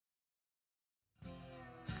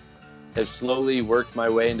have slowly worked my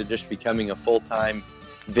way into just becoming a full-time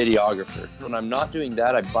videographer. When I'm not doing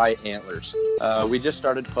that, I buy antlers. We just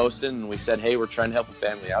started posting and we said, hey, we're trying to help a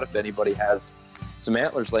family out. If anybody has some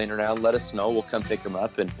antlers laying around, let us know. We'll come pick them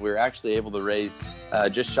up. And we were actually able to raise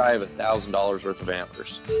just shy of $1,000 worth of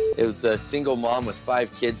antlers. It was a single mom with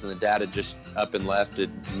 5 kids, and the dad had just up and left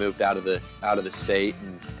and moved out of the state.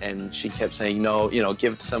 And she kept saying, no,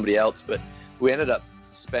 give it to somebody else. But we ended up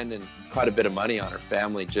spending quite a bit of money on our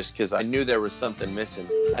family just because I knew there was something missing.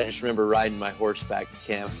 I just remember riding my horse back to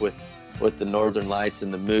camp with the northern lights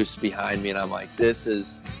and the moose behind me, and I'm like, this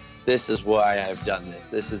is why I've done this.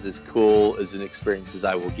 This is as cool as an experience as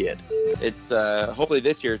I will get. It's hopefully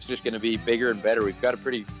this year it's just going to be bigger and better. We've got a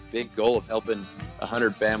pretty big goal of helping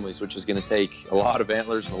 100 families, which is going to take a lot of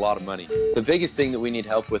antlers and a lot of money. The biggest thing that we need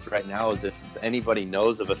help with right now is if anybody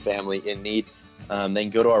knows of a family in need, they can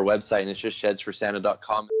go to our website, and it's just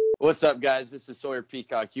shedsforsanta.com. What's up, guys? This is Sawyer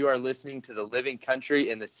Peacock. You are listening to the Living Country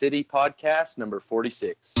in the City podcast, number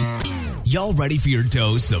 46. Y'all ready for your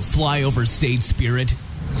dose of flyover state spirit?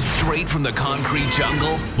 Straight from the concrete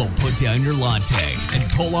jungle? Well, put down your latte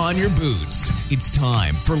and pull on your boots. It's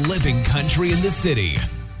time for Living Country in the City.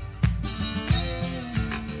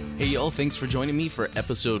 Hey, y'all. Thanks for joining me for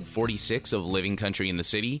episode 46 of Living Country in the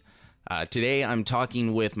City. Today, I'm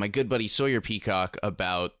talking with my good buddy Sawyer Peacock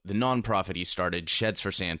about the nonprofit he started, Sheds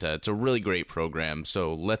for Santa. It's a really great program,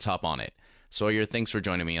 so let's hop on it. Sawyer, thanks for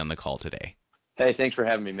joining me on the call today. Hey, thanks for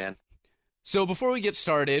having me, man. So before we get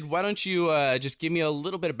started, why don't you just give me a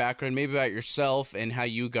little bit of background, maybe about yourself and how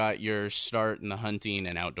you got your start in the hunting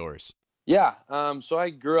and outdoors? Yeah, so I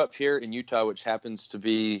grew up here in Utah, which happens to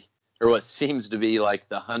be, or what seems to be like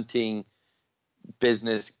the hunting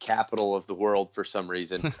business capital of the world for some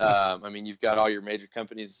reason. I mean, you've got all your major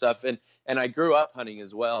companies and stuff, and I grew up hunting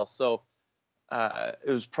as well. So it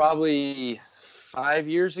was probably 5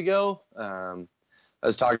 years ago. I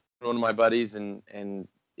was talking to one of my buddies, and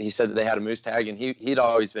he said that they had a moose tag, and he'd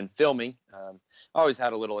always been filming. Always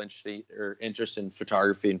had a little interest in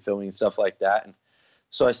photography and filming and stuff like that. And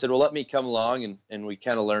so I said, well, let me come along, and we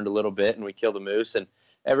kind of learned a little bit, and we killed a moose. And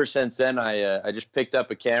ever since then, I just picked up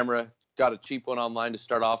a camera, got a cheap one online to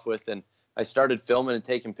start off with, and I started filming and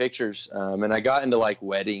taking pictures. And I got into like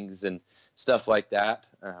weddings and stuff like that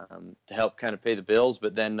to help kind of pay the bills,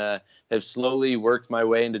 but then have slowly worked my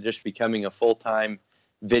way into just becoming a full-time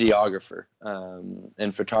videographer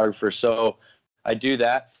and photographer. So I do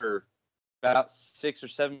that for about 6 or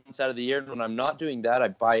 7 months out of the year. And when I'm not doing that, I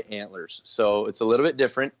buy antlers. So it's a little bit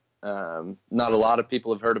different. Not a lot of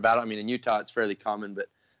people have heard about it. I mean, in Utah, it's fairly common, but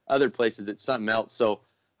other places it's something else. So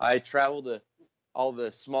I travel to all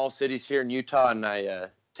the small cities here in Utah, and I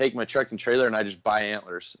take my truck and trailer, and I just buy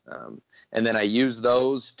antlers. And then I use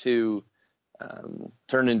those to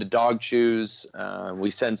turn into dog chews. We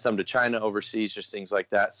send some to China overseas, just things like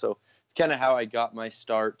that. So it's kind of how I got my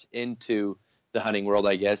start into the hunting world,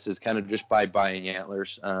 I guess, is kind of just by buying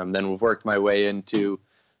antlers. Then we've worked my way into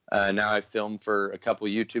now I film for a couple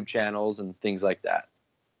YouTube channels and things like that.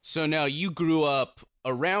 So now you grew up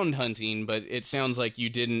around hunting, but it sounds like you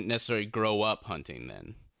didn't necessarily grow up hunting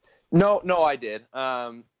then. No, I did.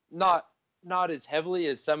 Not as heavily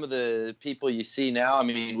as some of the people you see now. I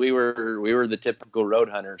mean, we were the typical road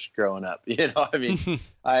hunters growing up. I mean,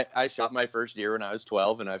 I shot my first deer when I was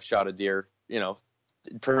 12, and I've shot a deer,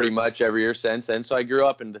 pretty much every year since then. So I grew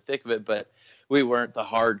up in the thick of it, but we weren't the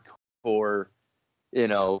hardcore,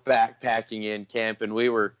 backpacking in camping. We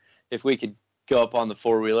were, if we could go up on the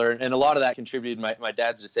four-wheeler, and a lot of that contributed. My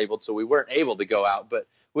dad's disabled, so we weren't able to go out, but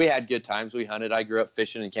we had good times. We hunted. I grew up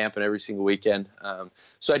fishing and camping every single weekend.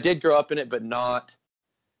 So I did grow up in it, but not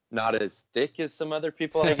as thick as some other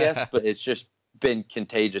people, I guess, but it's just been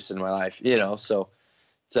contagious in my life, so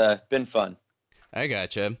it's been fun. I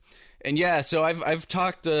gotcha. And yeah, so I've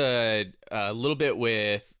talked a little bit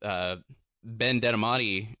with Ben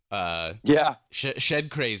Denimati, Shed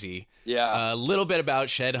Crazy. Yeah. A little bit about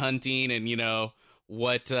shed hunting and,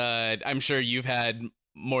 what I'm sure you've had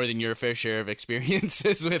more than your fair share of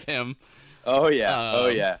experiences with him. Oh,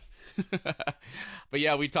 yeah. But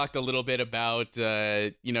yeah, we talked a little bit about,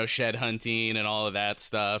 shed hunting and all of that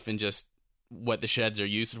stuff and just what the sheds are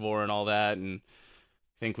used for and all that. And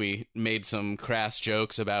I think we made some crass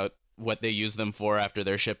jokes about what they use them for after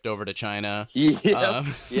they're shipped over to China. Yep.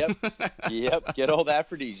 Get old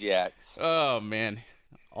aphrodisiacs. Oh, man.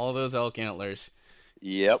 All those elk antlers.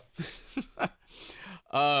 Yep.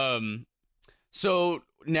 So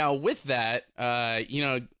now with that,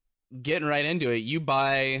 getting right into it, you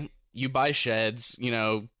buy sheds,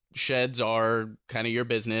 sheds are kind of your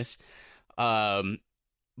business.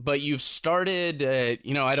 But you've started,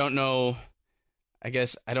 I don't know I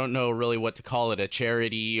guess I don't know really what to call it, a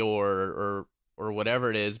charity or whatever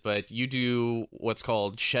it is, but you do what's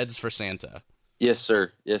called Sheds for Santa. Yes,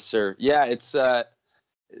 sir. Yes, sir. Yeah, it's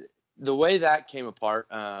the way that came apart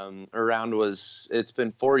around was it's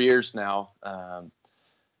been 4 years now.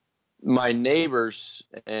 My neighbors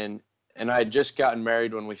and I had just gotten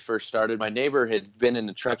married when we first started. My neighbor had been in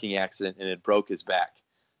a trucking accident and had broke his back.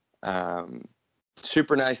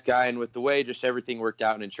 Super nice guy, and with the way just everything worked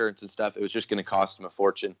out in insurance and stuff, it was just going to cost him a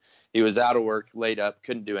fortune. He was out of work, laid up,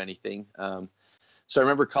 couldn't do anything. So I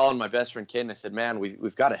remember calling my best friend Kid, and I said, "Man,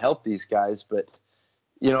 we've got to help these guys, but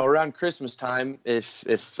around Christmas time,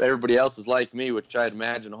 if everybody else is like me, which I'd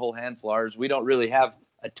imagine a whole handful of ours, we don't really have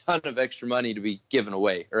a ton of extra money to be given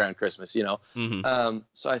away around Christmas, Mm-hmm.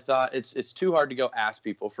 So I thought it's too hard to go ask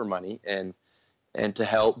people for money and to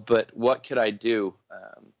help, but what could I do?"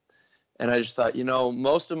 And I just thought,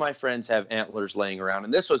 most of my friends have antlers laying around.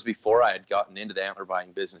 And this was before I had gotten into the antler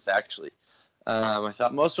buying business, actually. I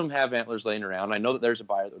thought most of them have antlers laying around. I know that there's a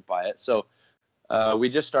buyer that would buy it. So we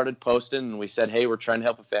just started posting, and we said, hey, we're trying to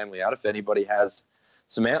help a family out. If anybody has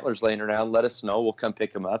some antlers laying around, let us know. We'll come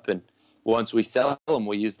pick them up. And once we sell them,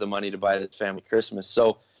 we use the money to buy this family Christmas.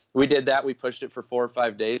 So we did that. We pushed it for 4 or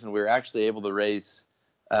 5 days, and we were actually able to raise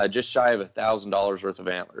just shy of $1,000 worth of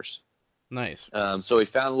antlers. Nice. So we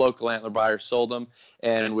found a local antler buyer, sold them,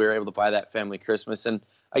 and we were able to buy that family Christmas. And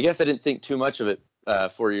I guess I didn't think too much of it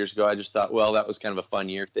 4 years ago. I just thought, well, that was kind of a fun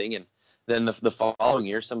year thing. And then the following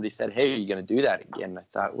year, somebody said, hey, are you going to do that again? And I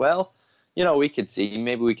thought, well, we could see.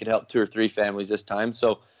 Maybe we could help 2 or 3 families this time.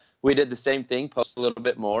 So we did the same thing, posted a little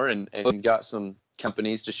bit more, and got some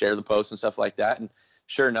companies to share the posts and stuff like that. And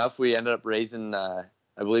sure enough, we ended up raising, I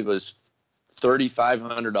believe it was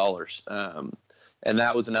 $3,500. And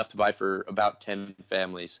that was enough to buy for about 10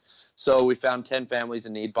 families. So we found 10 families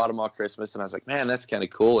in need, bought them all Christmas, and I was like, man, that's kind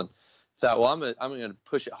of cool. And thought, well, I'm going to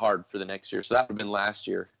push it hard for the next year. So that would have been last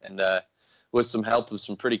year. And with some help of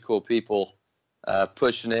some pretty cool people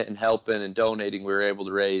pushing it and helping and donating, we were able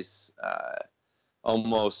to raise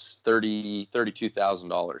almost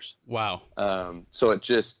 $32,000. Wow. So it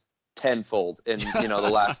just tenfold in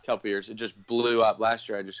the last couple of years. It just blew up. Last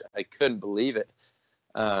year, I couldn't believe it.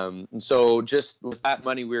 And so just with that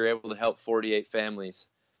money, we were able to help 48 families.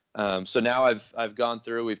 So now I've gone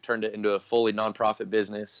through, we've turned it into a fully nonprofit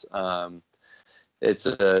business. It's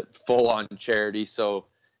a full-on charity. So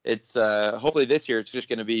it's hopefully this year it's just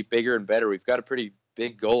going to be bigger and better. We've got a pretty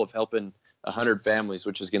big goal of helping 100 families,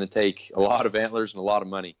 which is going to take a lot of antlers and a lot of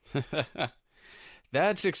money.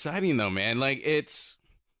 That's exciting though, man. Like it's,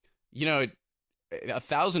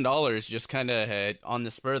 $1,000 just kind of on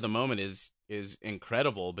the spur of the moment is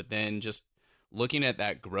incredible, but then just looking at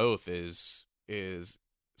that growth is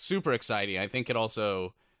super exciting. I think it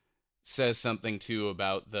also says something too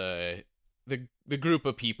about the group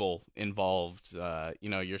of people involved,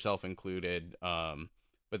 yourself included,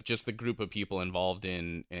 but just the group of people involved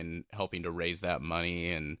in helping to raise that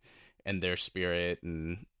money and their spirit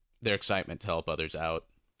and their excitement to help others out.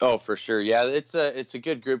 Oh, for sure. Yeah, it's a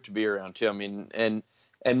good group to be around too. I mean,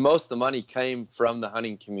 and most of the money came from the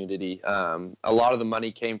hunting community. A lot of the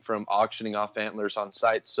money came from auctioning off antlers on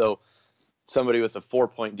site. So somebody with a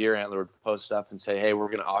 4-point deer antler would post up and say, hey, we're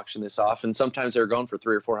going to auction this off. And sometimes they were going for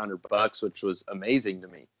 $300 or $400, which was amazing to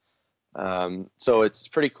me. So it's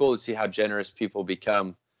pretty cool to see how generous people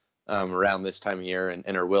become around this time of year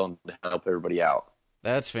and are willing to help everybody out.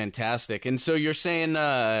 That's fantastic. And so you're saying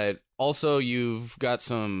also you've got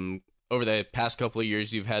some, over the past couple of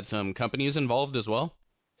years, you've had some companies involved as well?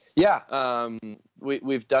 Yeah,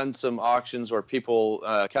 we've done some auctions where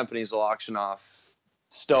companies will auction off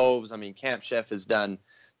stoves. I mean, Camp Chef has done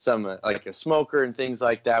some like a smoker and things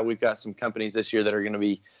like that. We've got some companies this year that are going to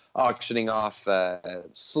be auctioning off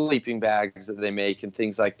sleeping bags that they make and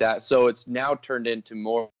things like that. So it's now turned into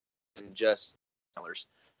more than just antlers.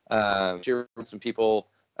 Some people,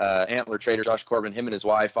 antler trader Josh Corbin, him and his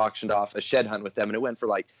wife auctioned off a shed hunt with them, and it went for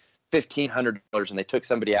like $1,500, and they took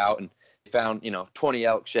somebody out and found 20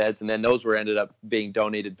 elk sheds, and then those ended up being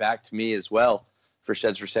donated back to me as well for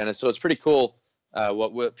Sheds for Santa. So it's pretty cool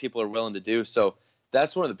what people are willing to do. So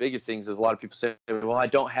that's one of the biggest things is a lot of people say, well, I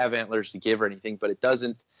don't have antlers to give or anything, but it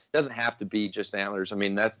doesn't have to be just antlers. I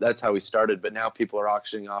mean, that's how we started, but now people are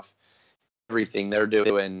auctioning off everything. They're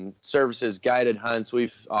doing services, guided hunts.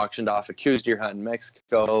 We've auctioned off a Coos deer hunt in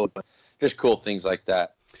Mexico, just cool things like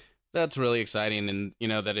that. That's really exciting. And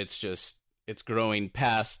that it's growing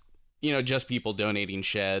past just people donating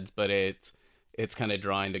sheds, but it's kind of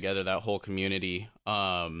drawing together that whole community.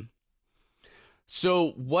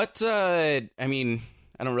 So what, I mean,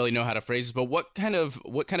 I don't really know how to phrase this, but what kind of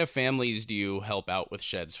families do you help out with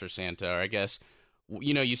Sheds for Santa? Or I guess,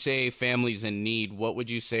 you say families in need. What would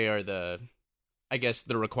you say are the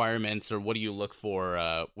requirements, or what do you look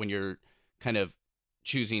for when you're kind of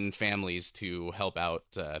choosing families to help out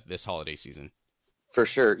this holiday season? For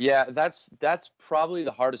sure. Yeah, that's probably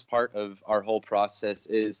the hardest part of our whole process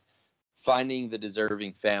is finding the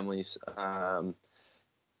deserving families.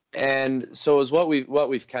 And so is what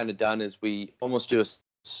we've kind of done is we almost do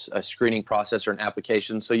a screening process or an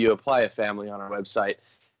application. So you apply a family on our website,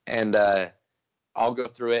 and I'll go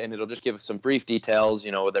through it, and it'll just give us some brief details,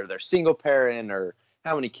 whether they're single parent or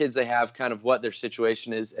how many kids they have, kind of what their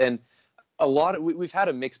situation is. And we've had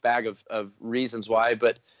a mixed bag of reasons why,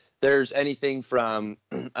 but there's anything from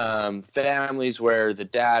families where the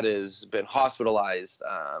dad has been hospitalized,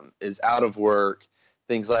 is out of work,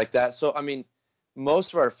 things like that. So, I mean,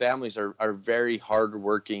 most of our families are very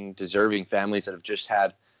hardworking, deserving families that have just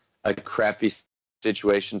had a crappy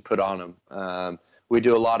situation put on them. We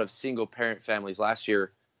do a lot of single parent families. Last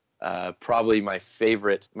year, probably my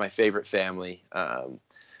favorite family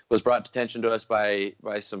was brought to attention to us by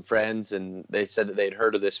some friends, and they said that they'd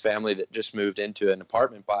heard of this family that just moved into an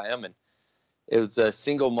apartment by them, and it was a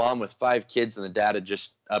single mom with 5 kids, and the dad had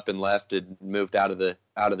just up and left and moved out of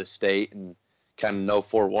the state, and kind of no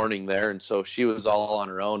forewarning there, and so she was all on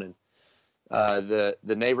her own, and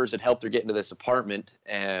the neighbors had helped her get into this apartment,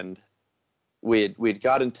 and we'd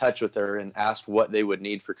got in touch with her and asked what they would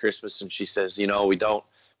need for Christmas, and she says, we don't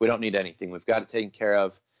need anything. We've got it taken care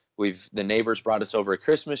of. The neighbors brought us over a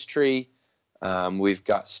Christmas tree. We've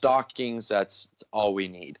got stockings. That's all we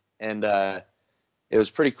need. And it was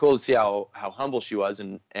pretty cool to see how humble she was,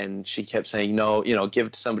 and she kept saying, no, give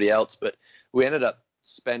it to somebody else. But we ended up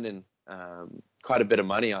spending quite a bit of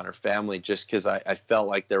money on her family just because I felt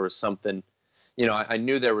like there was something, I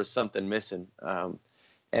knew there was something missing.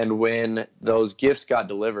 And when those gifts got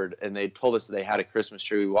delivered and they told us they had a Christmas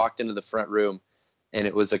tree, we walked into the front room, and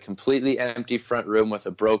it was a completely empty front room with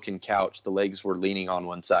a broken couch. The legs were leaning on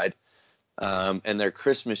one side. And their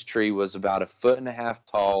Christmas tree was about 1.5 feet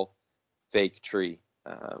tall, fake tree.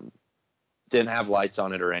 Didn't have lights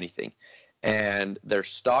on it or anything. And their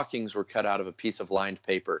stockings were cut out of a piece of lined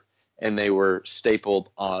paper, and they were stapled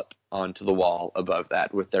up onto the wall above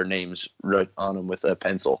that with their names written on them with a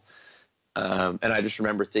pencil. And I just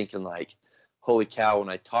remember thinking, like, holy cow, when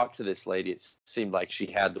I talked to this lady, it seemed like she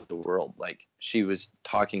had the world. Like, she was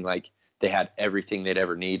talking like they had everything they'd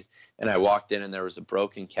ever need. And I walked in, and there was a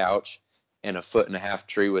broken couch and 1.5 feet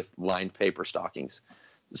tree with lined paper stockings.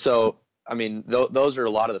 So, I mean, those are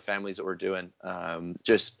a lot of the families that we're doing.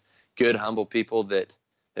 Just good, humble people that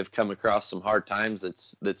have come across some hard times.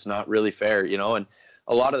 That's not really fair, and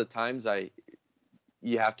a lot of the times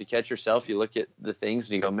you have to catch yourself. You look at the things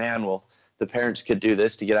and you go, man, well, the parents could do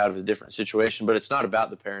this to get out of a different situation, but it's not about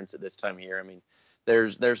the parents at this time of year. I mean,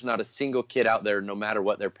 there's not a single kid out there, no matter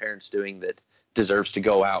what their parents doing, that deserves to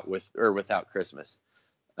go out with or without Christmas.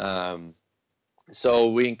 So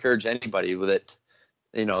we encourage anybody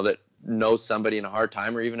that knows somebody in a hard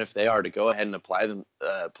time, or even if they are, to go ahead and apply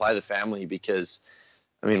the family, because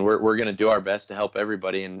I mean, we're going to do our best to help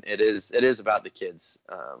everybody, and it is about the kids.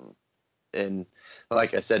 And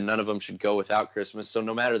like I said, none of them should go without Christmas. So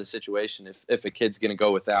no matter the situation, if a kid's going to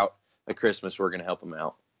go without a Christmas, we're going to help them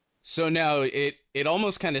out. So now it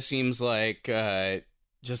almost kind of seems like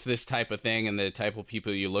just this type of thing and the type of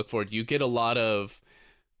people you look for. Do you get a lot of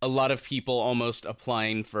people almost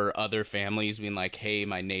applying for other families, being like, hey,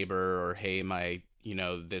 my neighbor, or hey, my,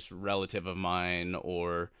 this relative of mine,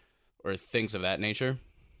 or things of that nature?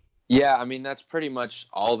 Yeah, I mean, that's pretty much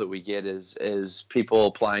all that we get is people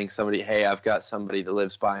applying. Somebody, hey, I've got somebody that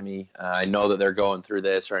lives by me. I know that they're going through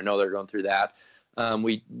this, or I know they're going through that.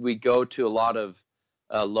 We go to a lot of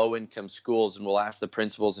low-income schools, and we'll ask the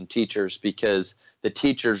principals and teachers, because the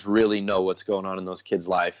teachers really know what's going on in those kids'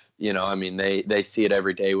 life. I mean, they see it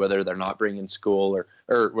every day, whether they're not bringing school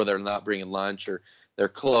or whether they're not bringing lunch or their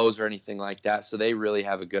clothes or anything like that. So they really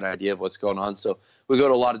have a good idea of what's going on. So we go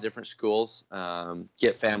to a lot of different schools,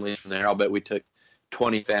 get families from there. I'll bet we took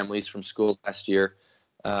 20 families from schools last year.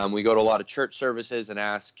 We go to a lot of church services and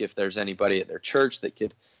ask if there's anybody at their church that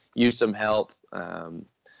could use some help.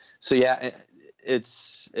 So yeah,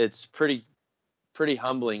 it's pretty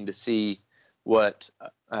humbling to see what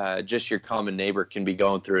just your common neighbor can be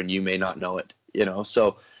going through, and you may not know it.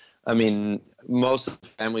 So I mean, most of the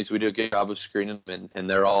families, we do a good job of screening them, and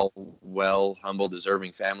they're all well, humble,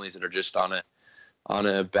 deserving families that are just on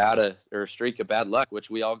a bad or a streak of bad luck,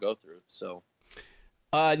 which we all go through. So,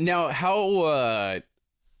 now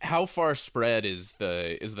how far spread is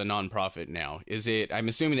the nonprofit now? Is it? I'm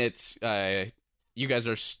assuming it's you guys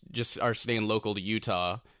are staying local to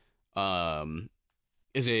Utah.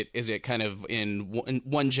 Is it kind of in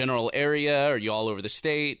one general area? Or are you all over the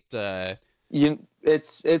state?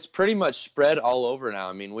 It's pretty much spread all over now.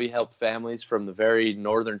 I mean, we help families from the very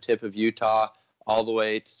northern tip of Utah all the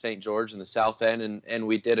way to St. George in the south end, and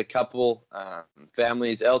we did a couple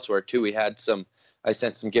families elsewhere too. I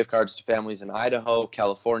sent some gift cards to families in Idaho,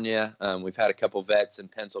 California. We've had a couple vets in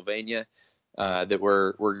Pennsylvania that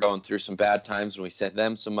were going through some bad times, and we sent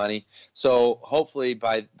them some money. So hopefully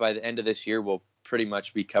by the end of this year, we'll pretty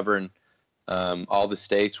much be covering all the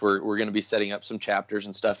states. We're going to be setting up some chapters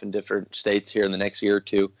and stuff in different states here in the next year or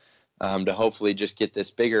two to hopefully just get this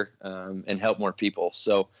bigger and help more people.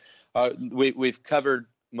 So we've covered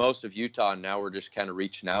most of Utah, and now we're just kind of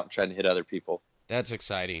reaching out and trying to hit other people. That's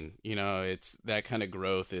exciting. It's that kind of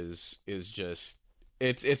growth is just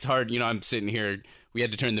it's hard. I'm sitting here. We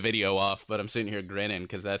had to turn the video off, but I'm sitting here grinning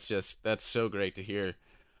because that's so great to hear.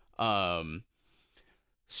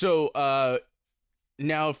 So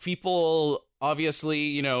now if people,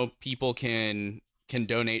 obviously, people can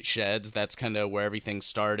donate sheds. That's kind of where everything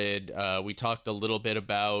started. We talked a little bit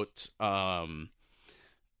about,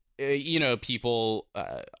 people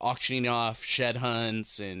auctioning off shed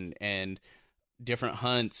hunts and different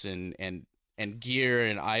hunts and gear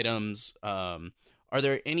and items. Are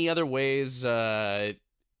there any other ways that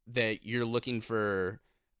you're looking for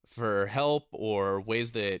help, or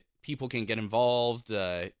ways that people can get involved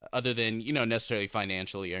other than, necessarily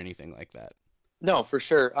financially or anything like that? No, for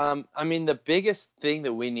sure. I mean, the biggest thing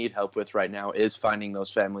that we need help with right now is finding those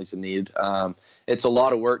families in need. It's a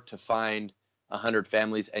lot of work to find 100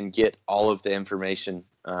 families and get all of the information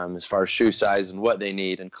as far as shoe size and what they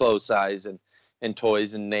need and clothes size and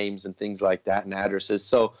toys and names and things like that and addresses.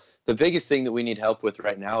 So the biggest thing that we need help with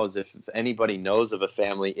right now is if anybody knows of a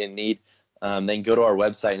family in need, they can go to our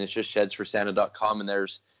website, and it's just shedsforsanta.com, and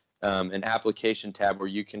there's an application tab where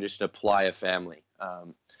you can just apply a family.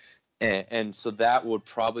 And so that would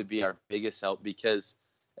probably be our biggest help, because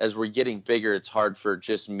as we're getting bigger, it's hard for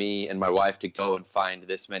just me and my wife to go and find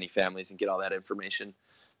this many families and get all that information.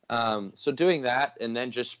 So doing that, and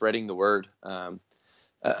then just spreading the word.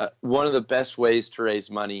 One of the best ways to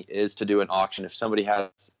raise money is to do an auction. If somebody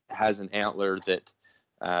has an antler that,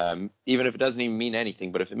 even if it doesn't even mean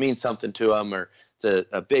anything, but if it means something to them, or it's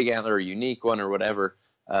a big antler, a unique one or whatever,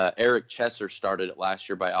 Eric Chesser started it last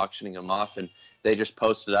year by auctioning them off, and they just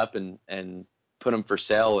posted up and put them for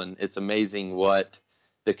sale. And it's amazing what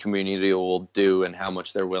the community will do and how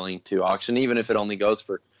much they're willing to auction, even if it only goes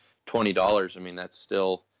for $20. I mean, that's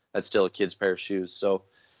still a kid's pair of shoes. So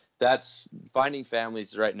that's finding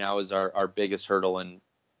families right now is our biggest hurdle and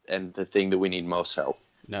the thing that we need most help.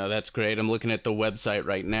 No, that's great. I'm looking at the website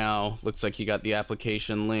right now. Looks like you got the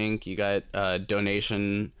application link. You got a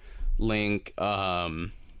donation link.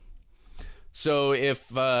 So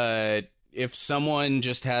if someone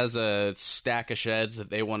just has a stack of sheds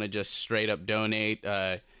that they want to just straight up donate,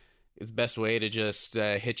 it's the best way to just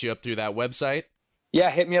hit you up through that website? Yeah,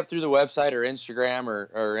 hit me up through the website or Instagram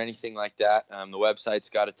or anything like that. The website's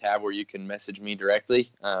got a tab where you can message me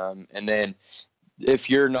directly. And then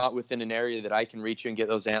if you're not within an area that I can reach you and get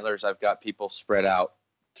those antlers, I've got people spread out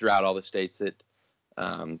throughout all the states that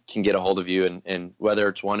can get a hold of you. And whether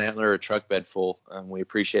it's one antler or a truck bed full, we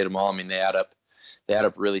appreciate them all. I mean, they add up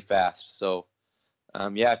really fast. So,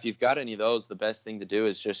 if you've got any of those, the best thing to do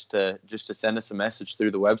is just to send us a message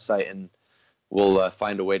through the website, and we'll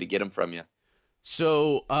find a way to get them from you.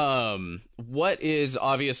 So, what is,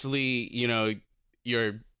 obviously,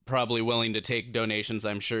 you're probably willing to take donations,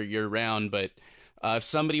 I'm sure, year round, but if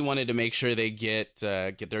somebody wanted to make sure they get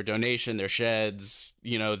their donation, their sheds,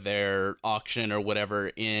 their auction or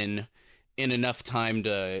whatever in enough time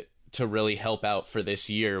to really help out for this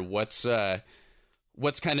year, what's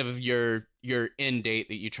kind of your end date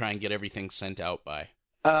that you try and get everything sent out by?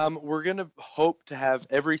 We're going to hope to have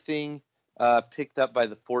everything picked up by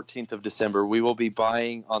the 14th of December. We will be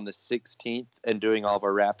buying on the 16th and doing all of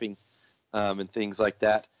our wrapping and things like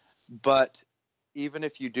that. But even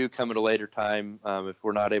if you do come at a later time, if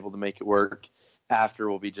we're not able to make it work, after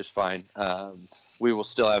will be just fine. We will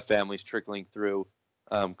still have families trickling through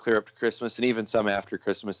clear up to Christmas, and even some after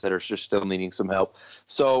Christmas that are just still needing some help.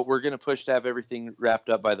 So we're going to push to have everything wrapped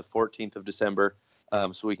up by the 14th of December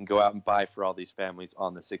so we can go out and buy for all these families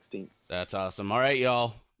on the 16th. That's awesome. All right,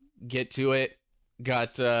 y'all. Get to it.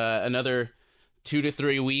 Got another 2 to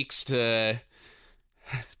 3 weeks to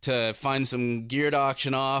find some gear to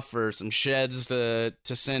auction off, or some sheds to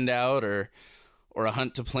send out, or a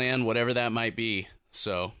hunt to plan, whatever that might be.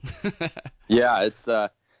 So yeah,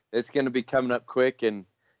 it's going to be coming up quick, and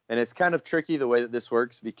it's kind of tricky the way that this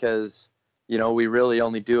works, because we really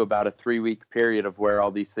only do about a 3-week period of where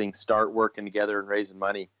all these things start working together and raising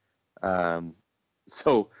money.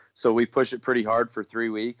 So we push it pretty hard for 3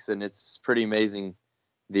 weeks, and it's pretty amazing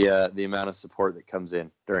the amount of support that comes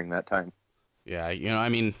in during that time. Yeah, I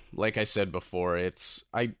mean, like I said before,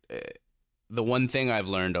 the one thing I've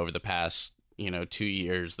learned over the past, 2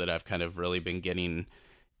 years that I've kind of really been getting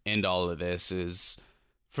into all of this is,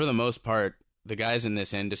 for the most part, the guys in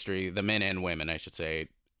this industry, the men and women, I should say,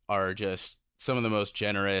 are just some of the most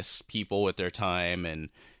generous people with their time, and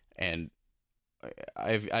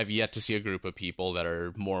I've yet to see a group of people that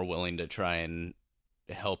are more willing to try and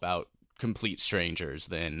help out complete strangers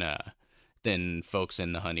than folks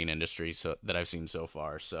in the hunting industry that I've seen so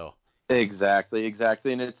far. So exactly,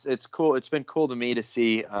 and it's cool. It's been cool to me to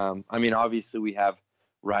see. I mean, obviously we have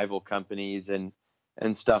rival companies and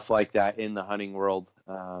stuff like that in the hunting world,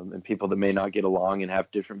 and people that may not get along and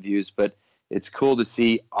have different views, but it's cool to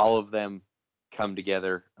see all of them come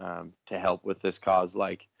together to help with this cause.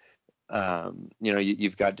 Like,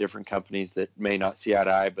 you've got different companies that may not see eye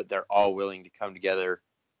to eye, but they're all willing to come together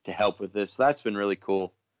to help with this. So that's been really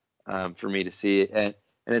cool for me to see. And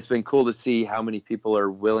it's been cool to see how many people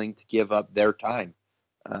are willing to give up their time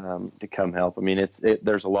to come help. I mean,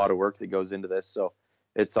 there's a lot of work that goes into this. So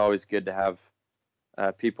it's always good to have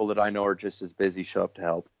people that I know are just as busy show up to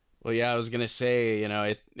help. Well, yeah, I was going to say,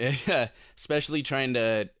 especially trying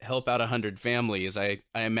to help out 100 families, I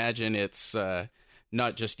imagine it's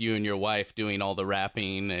not just you and your wife doing all the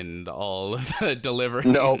wrapping and all of the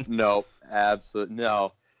delivering. No, absolutely.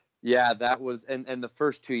 No. Yeah, that was, and the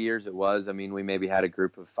first 2 years it was, I mean, we maybe had a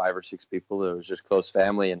group of 5 or 6 people that was just close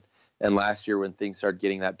family. And last year when things started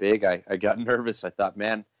getting that big, I got nervous. I thought,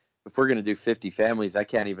 man, if we're going to do 50 families, I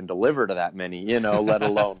can't even deliver to that many, let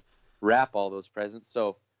alone wrap all those presents.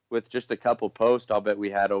 So with just a couple posts, I'll bet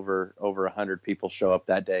we had over 100 people show up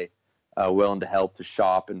that day, willing to help, to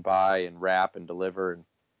shop and buy and wrap and deliver. And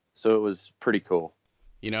so it was pretty cool.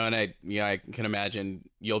 And I can imagine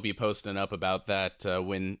you'll be posting up about that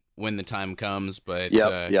when the time comes. But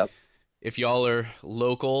yep. If y'all are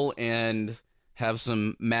local and have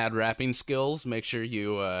some mad wrapping skills, make sure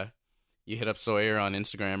you hit up Sawyer on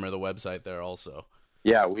Instagram or the website there also.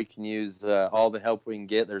 Yeah, we can use all the help we can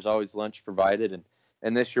get. There's always lunch provided,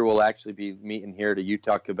 and this year we'll actually be meeting here to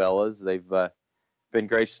Utah Cabela's. They've been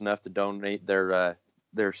gracious enough to donate their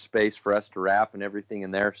space for us to wrap and everything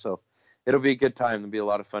in there. So it'll be a good time. There'll be a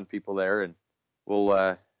lot of fun people there, and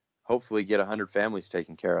we'll hopefully get 100 families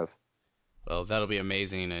taken care of. Well, that'll be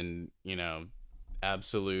amazing, and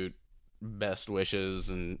absolute best wishes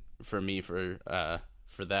and for me for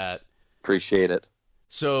that. Appreciate it.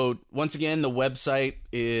 So once again, the website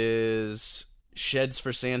is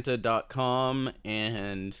shedsforsanta.com,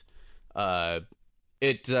 and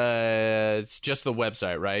it's just the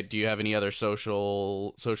website, right? Do you have any other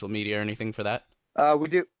social media or anything for that? We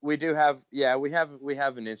do have, we have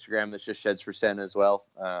an Instagram that's just Sheds for Santa as well.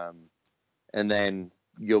 And then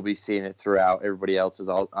you'll be seeing it throughout everybody else's.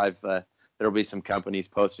 There'll be some companies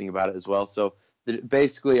posting about it as well. So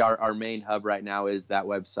basically our main hub right now is that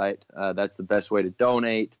website. That's the best way to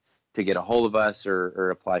donate, to get a hold of us or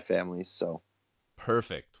apply families. So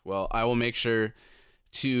perfect. Well, I will make sure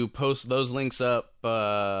to post those links up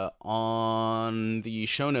on the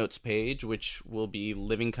show notes page, which will be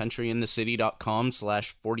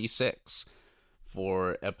livingcountryinthecity.com/46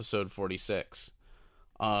 for episode 46.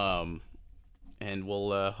 And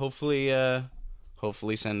we'll hopefully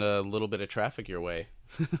send a little bit of traffic your way.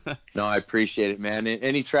 No, I appreciate it, man.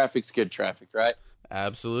 Any traffic's good traffic, right?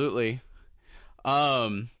 Absolutely.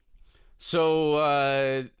 So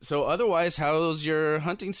otherwise, how's your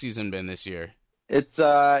hunting season been this year? It's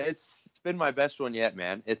been my best one yet,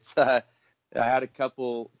 man. I had a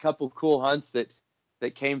couple cool hunts that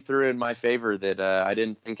came through in my favor that I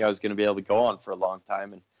didn't think I was going to be able to go on for a long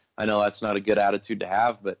time. And I know that's not a good attitude to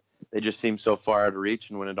have, but they just seemed so far out of reach.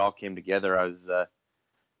 And when it all came together, I was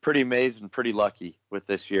pretty amazed and pretty lucky with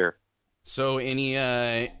this year. So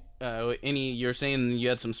you're saying you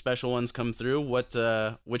had some special ones come through.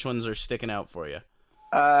 Which ones are sticking out for you?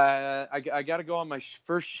 I got to go on my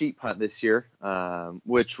first sheep hunt this year,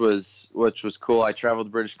 which was cool. I traveled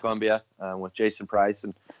to British Columbia with Jason Price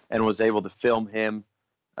and was able to film him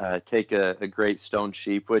take a great stone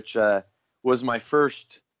sheep, which was my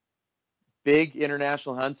first big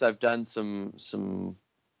international hunts. I've done some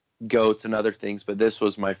goats and other things, but this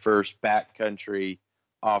was my first backcountry,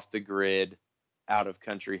 off the grid, out of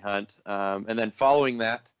country hunt. And then following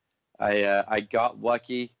that, I got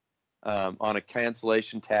lucky on a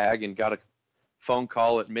cancellation tag and got a phone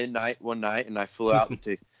call at midnight one night, and I flew out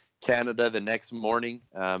into Canada the next morning,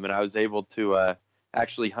 and I was able to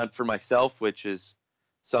actually hunt for myself, which is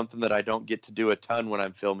something that I don't get to do a ton when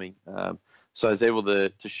I'm filming. So I was able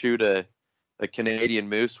to shoot a Canadian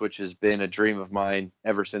moose, which has been a dream of mine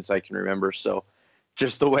ever since I can remember. So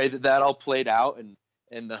just the way that all played out,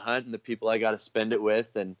 and the hunt and the people I got to spend it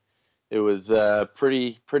with, and it was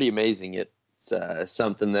pretty amazing. It's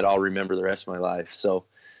something that I'll remember the rest of my life. So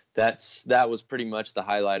that was pretty much the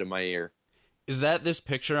highlight of my year. Is that this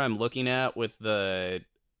picture I'm looking at with the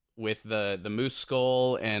moose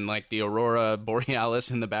skull and like the aurora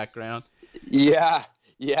borealis in the background? Yeah.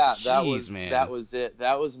 Jeez, that was it.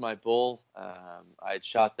 That was my bull. I had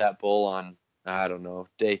shot that bull on, I don't know,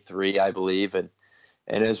 day 3, I believe, and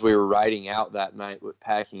as we were riding out that night,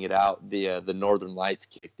 packing it out, the northern lights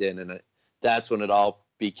kicked in, and that's when it all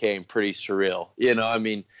became pretty surreal. I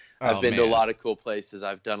mean, I've been to a lot of cool places,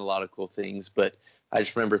 I've done a lot of cool things, but I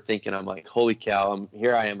just remember thinking, I'm like, holy cow,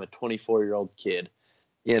 here I am, a 24-year-old kid,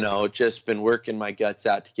 just been working my guts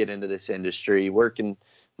out to get into this industry, working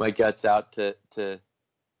my guts out to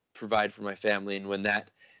provide for my family. And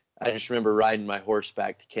I just remember riding my horse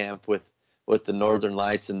back to camp with the northern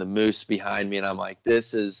lights and the moose behind me, and I'm like,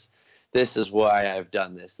 this is why I've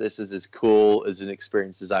done this. This is as cool as an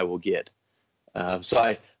experience as I will get. So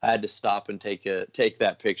I had to stop and take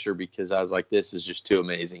that picture because I was like, this is just too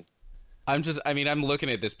amazing. I'm looking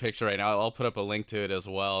at this picture right now. I'll put up a link to it as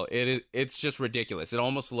well. It's just ridiculous. It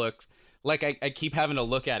almost looks like I keep having to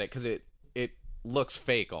look at it because it looks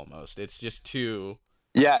fake almost. It's just too.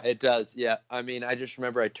 Yeah, it does. Yeah. I mean, I just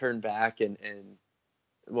remember I turned back and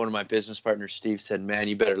one of my business partners, Steve, said, man,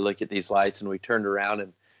 you better look at these lights. And we turned around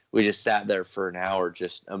and we just sat there for an hour,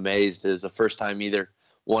 just amazed. It was the first time either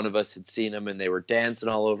one of us had seen them, and they were dancing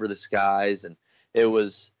all over the skies. And it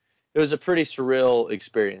was a pretty surreal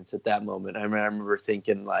experience at that moment. I remember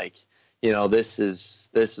thinking, like, this is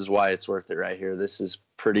why it's worth it right here. This is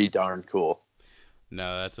pretty darn cool.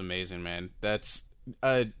 No, that's amazing, man. That's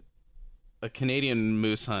a Canadian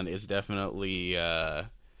moose hunt is definitely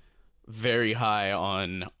very high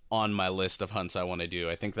on my list of hunts I want to do.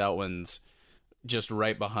 I think that one's just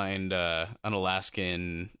right behind an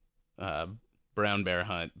Alaskan brown bear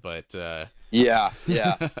hunt, but yeah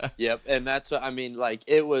yep. And that's what I mean, like,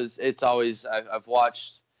 it's always,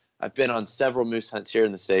 I've been on several moose hunts here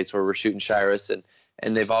in the States where we're shooting Shiras,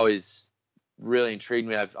 and they've always really intrigued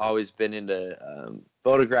me. I've always been into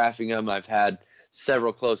photographing them. I've had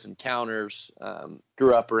several close encounters,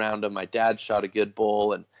 grew up around them. My dad shot a good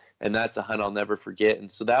bull, and that's a hunt I'll never forget. And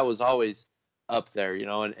so that was always up there,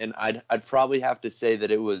 and I'd probably have to say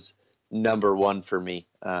that it was number one for me.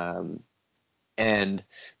 And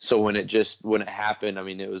so when it happened, I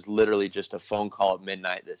mean, it was literally just a phone call at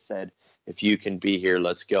midnight that said, if you can be here,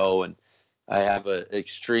 let's go. And I have an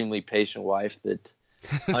extremely patient wife that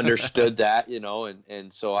understood that,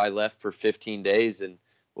 and so I left for 15 days and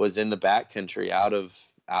was in the backcountry, out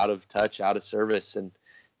of touch, out of service,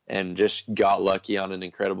 and just got lucky on an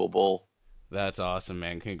incredible bull. That's awesome,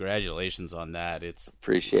 man. Congratulations on that.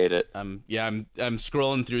 Appreciate it. I'm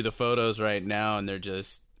scrolling through the photos right now, and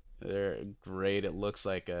they're great. It looks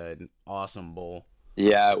like an awesome bull.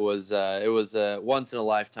 Yeah, it was a once in a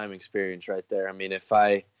lifetime experience right there. I mean, if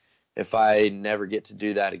I never get to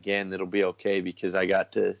do that again, it'll be okay, because I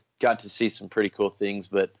got to see some pretty cool things,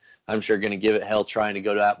 but I'm sure going to give it hell trying to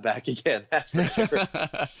go out back again. That's for sure.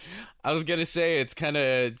 I was going to say, it's kind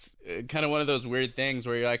of one of those weird things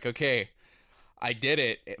where you're like, okay, I did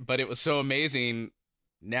it, but it was so amazing.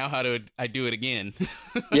 Now how do I do it again?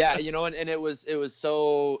 Yeah. And it was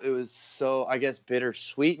so, I guess,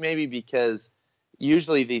 bittersweet maybe, because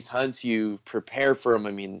usually these hunts, you prepare for them.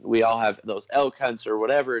 I mean, we all have those elk hunts or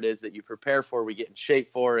whatever it is that you prepare for, we get in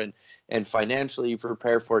shape for, and financially you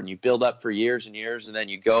prepare for it, and you build up for years and years, and then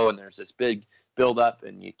you go and there's this big build up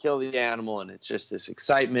and you kill the animal, and it's just this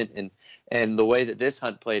excitement. And the way that this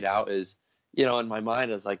hunt played out is, in my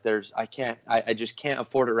mind, I was like, I just can't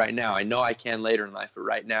afford it right now. I know I can later in life, but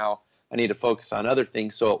right now I need to focus on other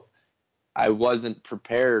things. So I wasn't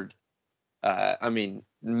prepared,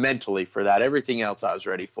 mentally for that. Everything else I was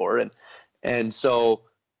ready for. And so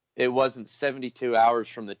it wasn't 72 hours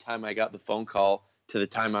from the time I got the phone call to the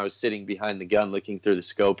time I was sitting behind the gun looking through the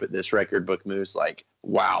scope at this record book moose, like,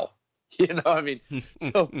 wow.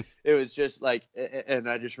 So it was just like, and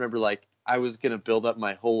I just remember, like, I was going to build up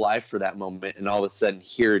my whole life for that moment, and all of a sudden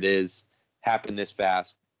here it is, happened this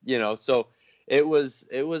fast, so it was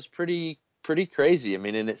pretty crazy. I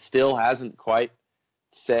mean, and it still hasn't quite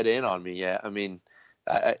set in on me yet. I mean,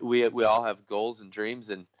 we all have goals and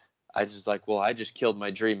dreams, and I just like, well, I just killed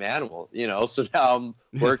my dream animal, so now I'm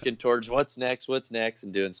working towards what's next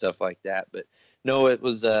and doing stuff like that. But no, it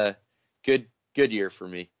was a good year for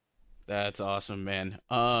me. That's awesome, man.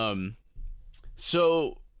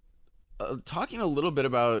 So talking a little bit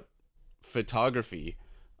about photography,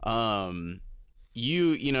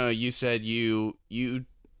 you said you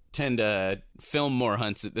tend to film more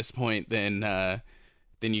hunts at this point than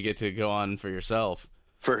you get to go on for yourself.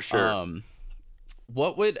 For sure.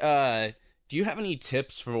 What would do you have any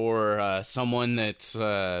tips for someone that's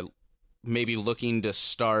maybe looking to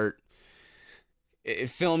start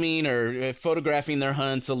filming or photographing their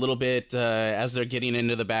hunts a little bit as they're getting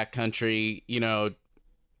into the backcountry? You know,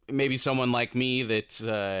 maybe someone like me that's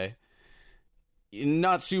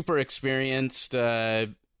not super experienced,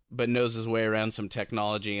 but knows his way around some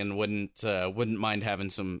technology and wouldn't mind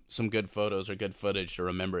having some good photos or good footage to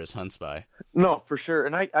remember his hunts by. No, for sure.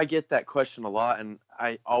 And I get that question a lot, and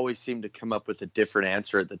I always seem to come up with a different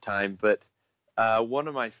answer at the time. But one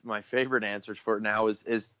of my favorite answers for it now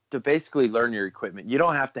is to basically learn your equipment. You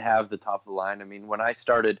don't have to have the top of the line. I mean, when I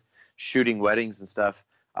started shooting weddings and stuff,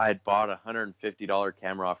 I had bought a $150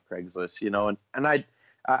 camera off Craigslist, you know, and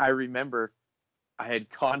I remember I had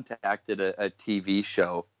contacted a TV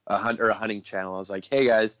show, a hunting channel. I was like, hey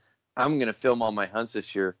guys, I'm going to film all my hunts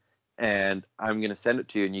this year and I'm going to send it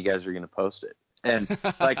to you and you guys are going to post it. And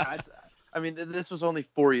like, I mean, this was only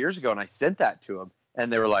 4 years ago and I sent that to them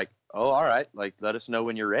and they were like, oh, all right. Like, let us know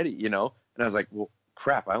when you're ready, you know? And I was like, well,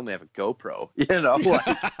 crap, I only have a GoPro, you know?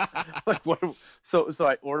 Like what? So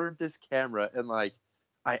I ordered this camera and like,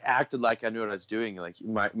 I acted like I knew what I was doing. Like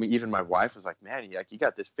even my wife was like, man, you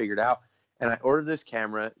got this figured out. And I ordered this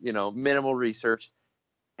camera, you know, minimal research.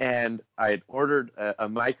 And I had ordered a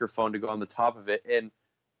microphone to go on the top of it. And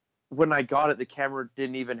when I got it, the camera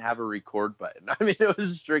didn't even have a record button. I mean, it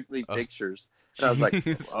was strictly pictures. And I was like,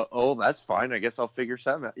 oh, that's fine. I guess I'll figure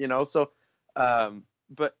something out, you know? So,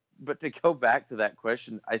 but to go back to that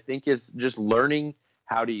question, I think is just learning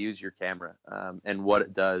how to use your camera and what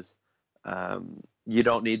it does. You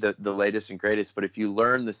don't need the latest and greatest, but if you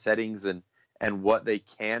learn the settings and what they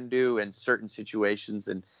can do in certain situations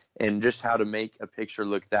and just how to make a picture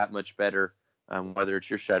look that much better, whether it's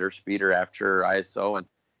your shutter speed or aperture or ISO.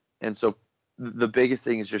 And so the biggest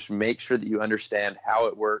thing is just make sure that you understand how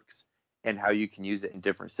it works and how you can use it in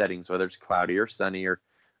different settings, whether it's cloudy or sunny or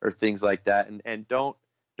things like that. And don't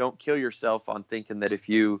kill yourself on thinking that if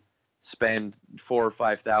you spend $4,000 or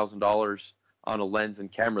 $5,000 on a lens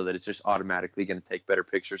and camera that it's just automatically going to take better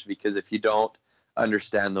pictures, because if you don't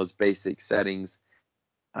understand those basic settings,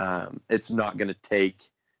 it's not going to take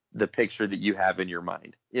the picture that you have in your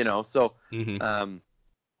mind, you know? So, and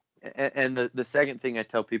the second thing I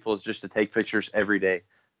tell people is just to take pictures every day.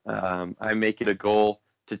 I make it a goal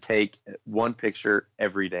to take one picture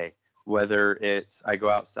every day, whether it's I go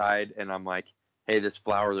outside and I'm like, hey, this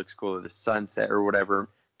flower looks cool, or the sunset or whatever,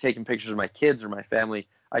 taking pictures of my kids or my family.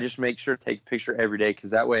 I just make sure to take a picture every day,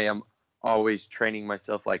 because that way I'm always training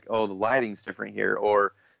myself like, oh, the lighting's different here,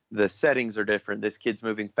 or the settings are different. This kid's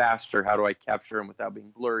moving faster. How do I capture him without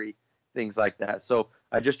being blurry? Things like that. So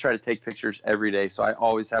I just try to take pictures every day. So I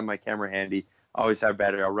always have my camera handy, always have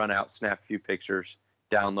battery. I'll run out, snap a few pictures,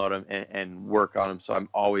 download them, and work on them. So I'm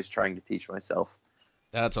always trying to teach myself.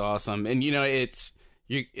 That's awesome. And, you know, it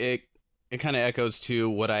kind of echoes to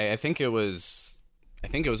what I think it was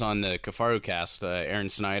on the Kafaru cast, Aaron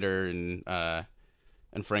Snyder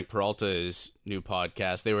and Frank Peralta's new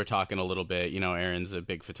podcast. They were talking a little bit, you know, Aaron's a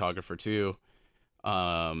big photographer too.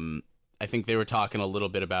 I think they were talking a little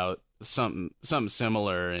bit about something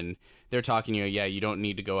similar, and they're talking, you know, yeah, you don't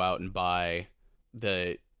need to go out and buy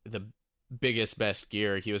the biggest, best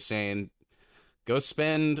gear. He was saying, go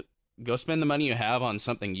spend the money you have on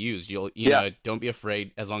something used. You know, don't be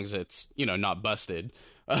afraid, as long as it's, you know, not busted.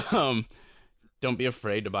 Don't be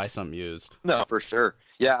afraid to buy something used. No, for sure.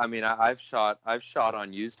 Yeah, I mean, I've shot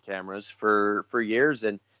on used cameras for years,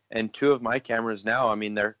 and two of my cameras now, I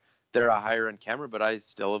mean, they're a higher end camera, but I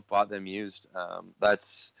still have bought them used.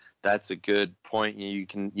 That's a good point. You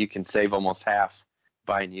can save almost half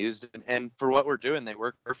buying used, and for what we're doing, they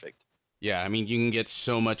work perfect. Yeah, I mean, you can get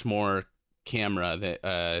so much more camera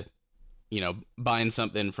that you know, buying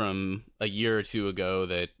something from a year or two ago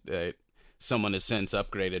that someone has since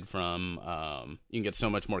upgraded from, you can get so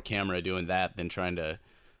much more camera doing that than trying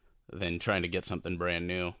to get something brand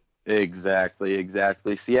new. Exactly.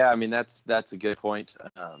 So yeah, I mean, that's a good point.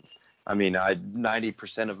 I mean,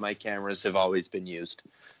 90% of my cameras have always been used,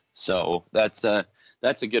 so that's a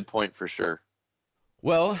good point for sure.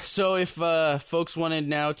 Well, so if folks wanted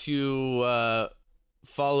now to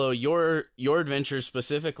follow your adventures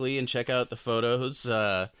specifically and check out the photos,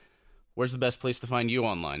 where's the best place to find you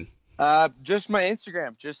online? Just my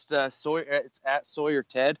Instagram, just Sawyer. It's at Sawyer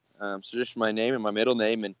Ted. So just my name and my middle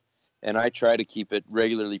name, and and I try to keep it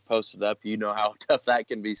regularly posted up. You know how tough that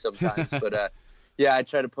can be sometimes, but yeah, I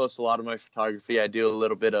try to post a lot of my photography. I do a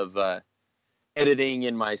little bit of editing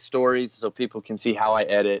in my stories so people can see how I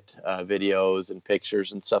edit videos and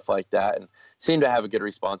pictures and stuff like that, and seem to have a good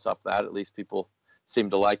response off that. At least people seem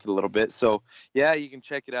to like it a little bit. So yeah, you can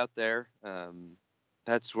check it out there.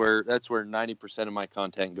 That's where 90% of my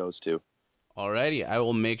content goes to. Alrighty, I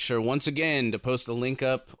will make sure once again to post a link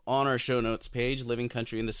up on our show notes page,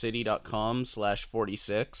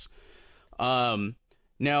 livingcountryinthecity.com/46.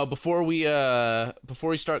 Now before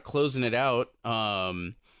we start closing it out,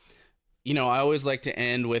 you know, I always like to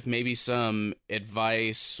end with maybe some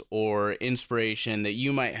advice or inspiration that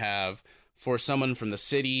you might have for someone from the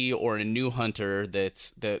city or a new hunter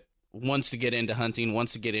that wants to get into hunting,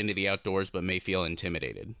 wants to get into the outdoors, but may feel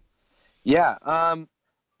intimidated. Yeah.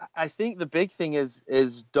 I think the big thing is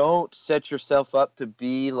don't set yourself up to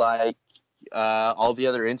be like all the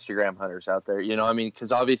other Instagram hunters out there. You know, I mean,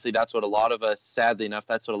 because obviously that's what a lot of us, sadly enough,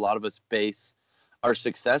 that's what a lot of us base our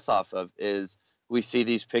success off of, is we see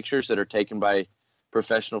these pictures that are taken by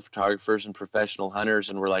professional photographers and professional hunters,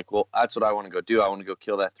 and we're like, well, that's what I want to go do. I want to go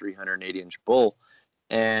kill that 380-inch bull.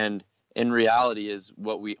 And in reality is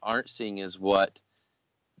what we aren't seeing is what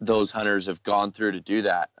those hunters have gone through to do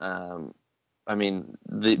that. I mean,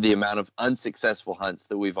 the amount of unsuccessful hunts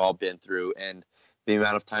that we've all been through, and the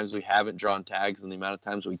amount of times we haven't drawn tags, and the amount of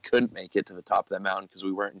times we couldn't make it to the top of that mountain because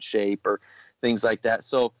we weren't in shape or things like that.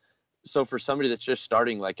 So for somebody that's just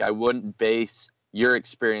starting, like, I wouldn't base your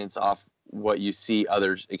experience off what you see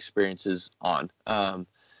others' experiences on.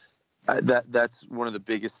 That's one of the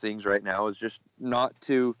biggest things right now, is just not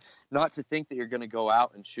to think that you're going to go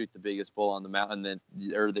out and shoot the biggest bull on the mountain,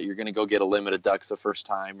 or that you're going to go get a limit of ducks the first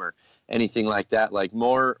time or anything like that. Like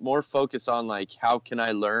more focus on, like, how can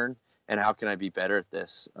I learn and how can I be better at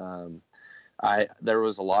this? There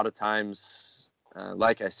was a lot of times,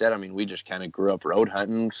 like I said, I mean, we just kind of grew up road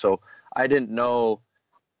hunting, so I didn't know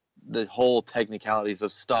the whole technicalities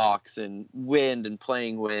of stalks and wind and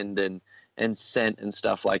playing wind and scent and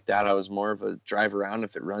stuff like that. I was more of a drive around,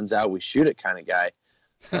 if it runs out, we shoot it kind of guy.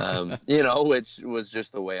 You know, which was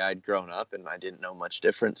just the way I'd grown up, and I didn't know much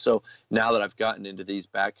different. So now that I've gotten into these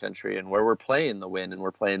backcountry and where we're playing the wind and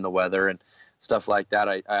we're playing the weather and stuff like that,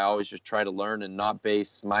 I always just try to learn and not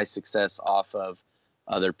base my success off of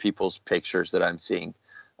other people's pictures that I'm seeing.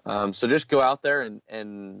 So just go out there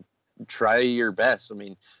and try your best. I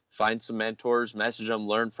mean, find some mentors, message them,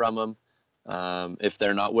 learn from them. If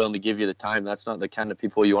they're not willing to give you the time, that's not the kind of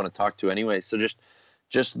people you want to talk to anyway. So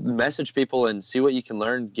just message people and see what you can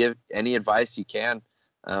learn. Give any advice you can,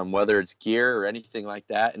 whether it's gear or anything like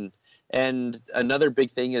that. And another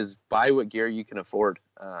big thing is buy what gear you can afford.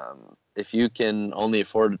 If you can only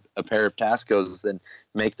afford a pair of Tascos, then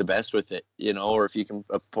make the best with it, you know, or if you can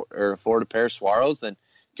afford a pair of Swaros, then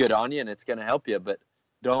good on you, and it's going to help you. But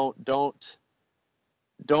don't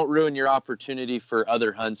ruin your opportunity for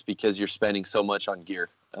other hunts because you're spending so much on gear.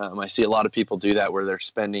 I see a lot of people do that, where they're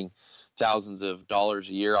spending thousands of dollars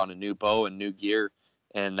a year on a new bow and new gear,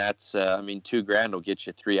 and that's I mean, $2,000 will get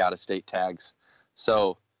you 3 out-of-state tags.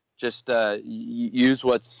 So just use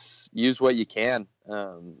what you can.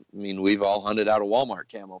 I mean, we've all hunted out of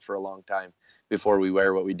Walmart camo for a long time before we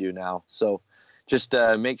wear what we do now. So just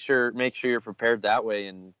make sure you're prepared that way.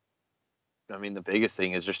 And I mean, the biggest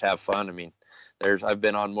thing is just have fun. I mean, I've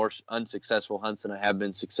been on more unsuccessful hunts than I have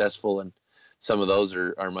been successful, and some of those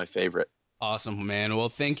are my favorite. Awesome, man. Well,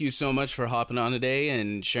 thank you so much for hopping on today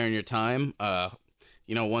and sharing your time.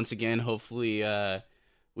 You know, once again, hopefully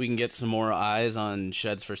we can get some more eyes on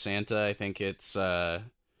Sheds for Santa. I think it's,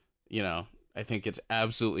 you know, I think it's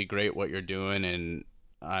absolutely great what you're doing, and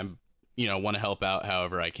I'm, you know, want to help out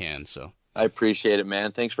however I can. So I appreciate it,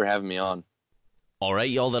 man. Thanks for having me on. All right,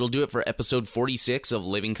 y'all, that'll do it for episode 46 of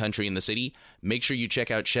Living Country in the City. Make sure you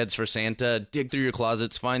check out Sheds for Santa, dig through your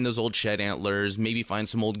closets, find those old shed antlers, maybe find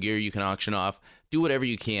some old gear you can auction off. Do whatever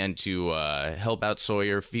you can to help out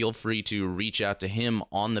Sawyer. Feel free to reach out to him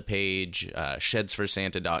on the page,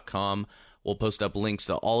 shedsforsanta.com. We'll post up links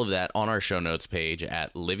to all of that on our show notes page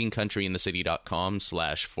at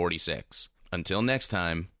livingcountryinthecity.com/46. Until next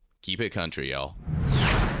time, keep it country, y'all.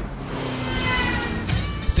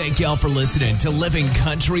 Thank y'all for listening to Living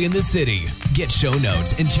Country in the City. Get show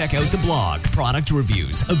notes and check out the blog, product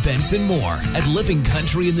reviews, events, and more at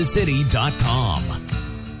livingcountryinthecity.com.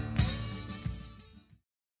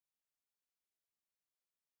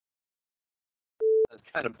 I was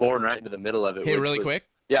kind of born right into the middle of it. Hey, really quick?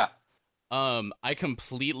 Yeah. I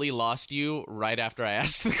completely lost you right after I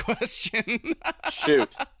asked the question. Shoot.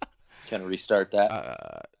 Can I restart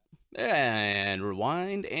that? And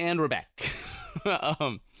rewind, and we're back.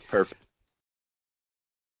 um, Perfect.